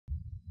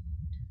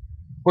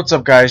What's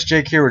up, guys?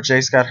 Jake here with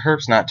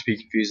JakesGotHerps, not to be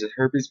confused with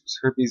herpes, because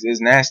herpes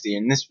is nasty.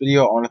 In this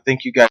video, I want to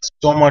thank you guys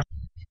so much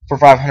for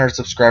 500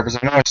 subscribers.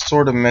 I know I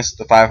sort of missed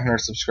the 500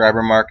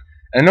 subscriber mark,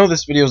 and I know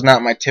this video is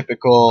not my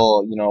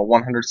typical,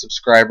 100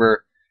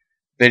 subscriber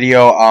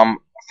video.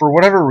 For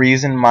whatever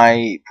reason,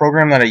 my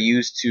program that I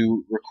use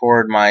to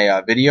record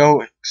my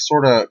video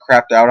sort of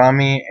crapped out on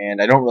me, and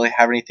I don't really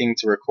have anything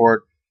to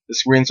record the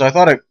screen. So I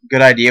thought a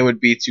good idea would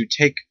be to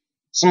take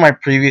some of my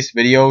previous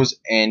videos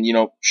and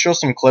show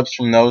some clips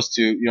from those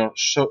to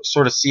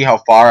sort of see how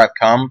far I've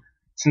come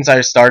since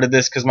I started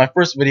this, because my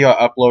first video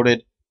I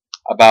uploaded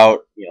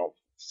about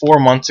 4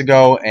 months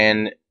ago,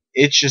 and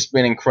it's just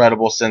been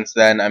incredible since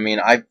then. I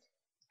mean, I've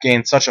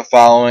gained such a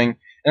following,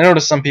 and I know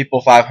to some people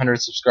 500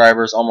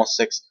 subscribers, almost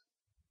 6,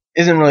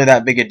 isn't really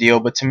that big a deal,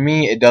 but to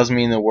me it does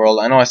mean the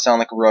world. I know I sound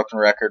like a broken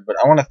record, but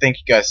I want to thank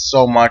you guys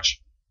so much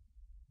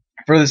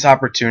for this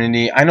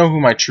opportunity. I know who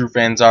my true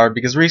fans are,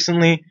 because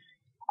recently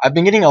I've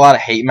been getting a lot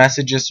of hate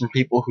messages from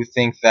people who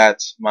think that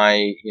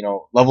my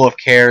level of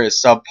care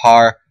is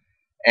subpar,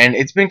 and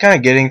it's been kind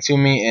of getting to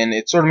me, and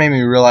it sort of made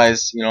me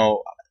realize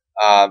what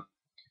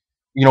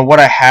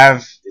I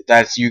have,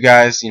 that's you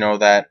guys.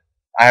 That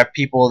I have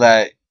people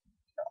that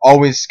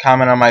always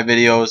comment on my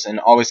videos and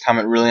always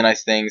comment really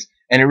nice things,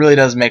 and it really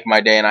does make my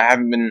day, and I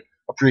haven't been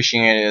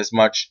appreciating it as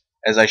much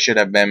as I should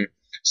have been.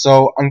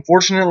 So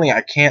unfortunately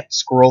I can't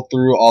scroll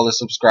through all the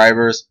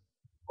subscribers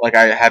like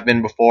I have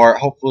been before.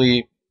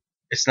 Hopefully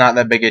it's not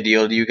that big a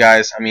deal to you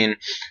guys. I mean,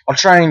 I'll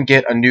try and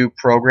get a new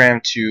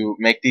program to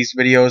make these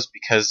videos,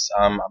 because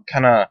I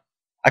kind of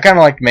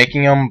like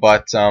making them,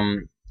 but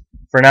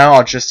for now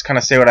I'll just kind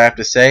of say what I have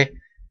to say.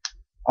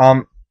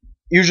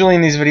 Usually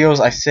in these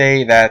videos I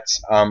say that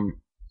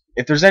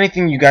if there's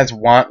anything you guys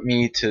want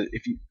me to,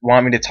 if you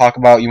want me to talk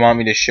about, you want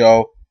me to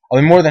show,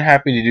 I'll be more than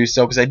happy to do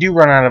so, because I do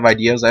run out of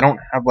ideas. I don't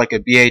have like a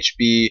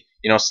BHB,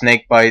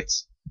 snake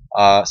bites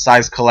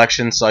size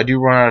collection, so I do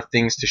run out of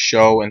things to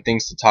show and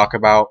things to talk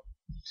about.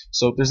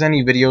 So if there's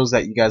any videos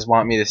that you guys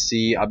want me to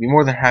see, I'll be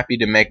more than happy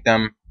to make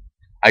them.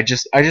 I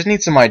just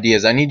need some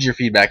ideas. I need your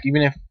feedback,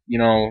 even if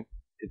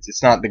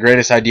it's not the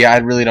greatest idea. I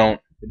really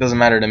don't. It doesn't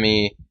matter to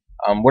me.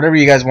 Whatever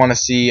you guys want to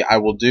see, I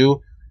will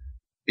do,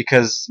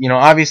 because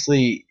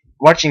obviously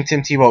watching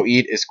Tim Tebow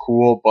eat is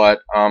cool, but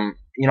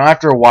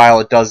after a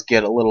while it does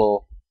get a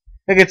little.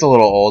 It gets a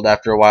little old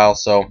after a while.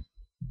 So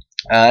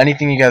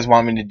anything you guys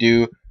want me to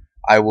do,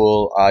 I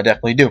will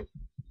definitely do.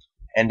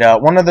 And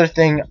one other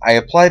thing, I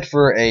applied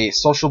for a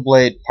Social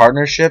Blade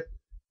partnership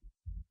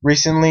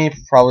recently,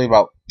 probably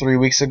about 3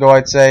 weeks ago,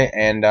 I'd say,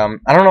 and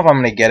I don't know if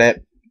I'm going to get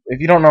it.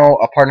 If you don't know,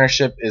 a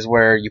partnership is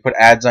where you put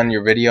ads on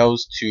your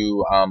videos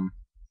to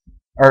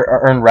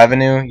earn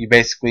revenue. You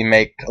basically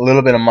make a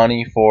little bit of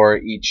money for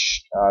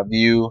each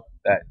view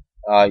that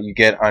you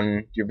get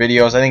on your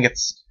videos. I think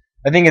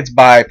it's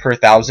by per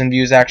 1,000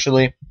 views,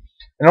 actually.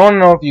 And I want to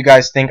know if you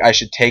guys think I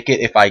should take it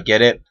if I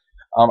get it.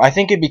 I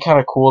think it'd be kind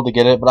of cool to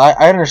get it, but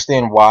I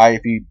understand why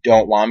if you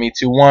don't want me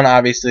to. One,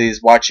 obviously,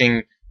 is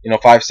watching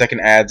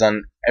 5-second ads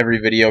on every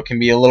video can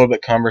be a little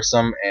bit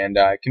cumbersome, and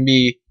can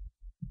be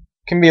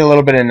a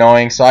little bit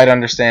annoying, so I'd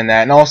understand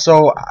that. And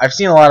also, I've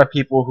seen a lot of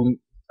people who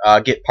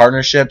get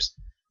partnerships,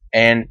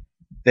 and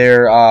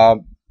their I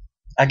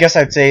guess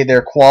I'd say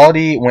their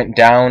quality went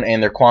down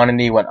and their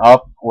quantity went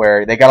up,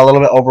 where they got a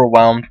little bit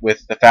overwhelmed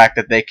with the fact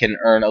that they can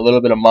earn a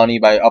little bit of money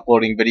by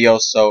uploading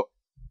videos, so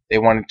they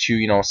wanted to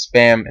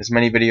spam as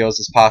many videos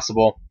as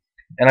possible.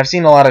 And I've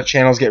seen a lot of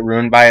channels get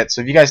ruined by it.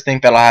 So if you guys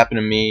think that'll happen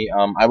to me,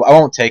 I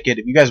won't take it.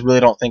 If you guys really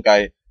don't think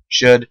I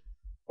should.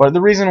 But the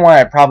reason why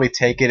I probably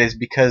take it is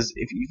because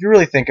if you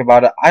really think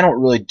about it, I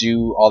don't really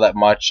do all that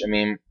much. I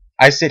mean,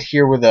 I sit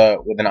here with an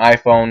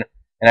iPhone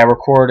and I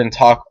record and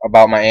talk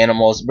about my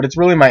animals, but it's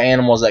really my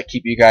animals that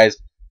keep you guys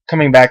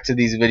coming back to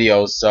these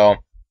videos. So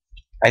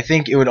I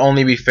think it would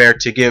only be fair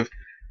to give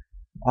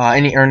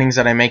any earnings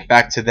that I make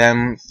back to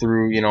them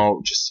through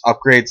just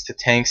upgrades to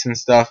tanks and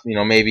stuff.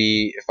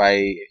 Maybe if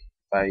I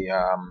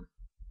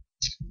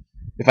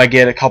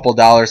get a couple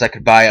dollars, I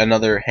could buy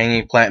another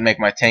hanging plant and make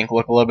my tank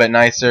look a little bit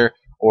nicer,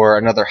 or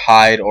another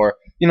hide, or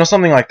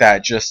something like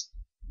that. Just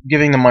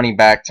giving the money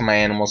back to my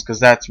animals, because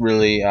that's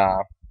really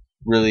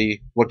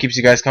what keeps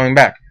you guys coming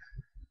back.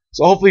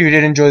 So hopefully you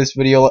did enjoy this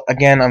video.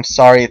 Again, I'm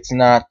sorry it's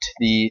not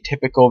the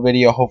typical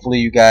video. Hopefully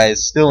you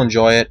guys still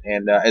enjoy it,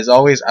 and as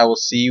always, I will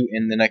see you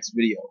in the next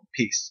video.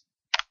 Peace.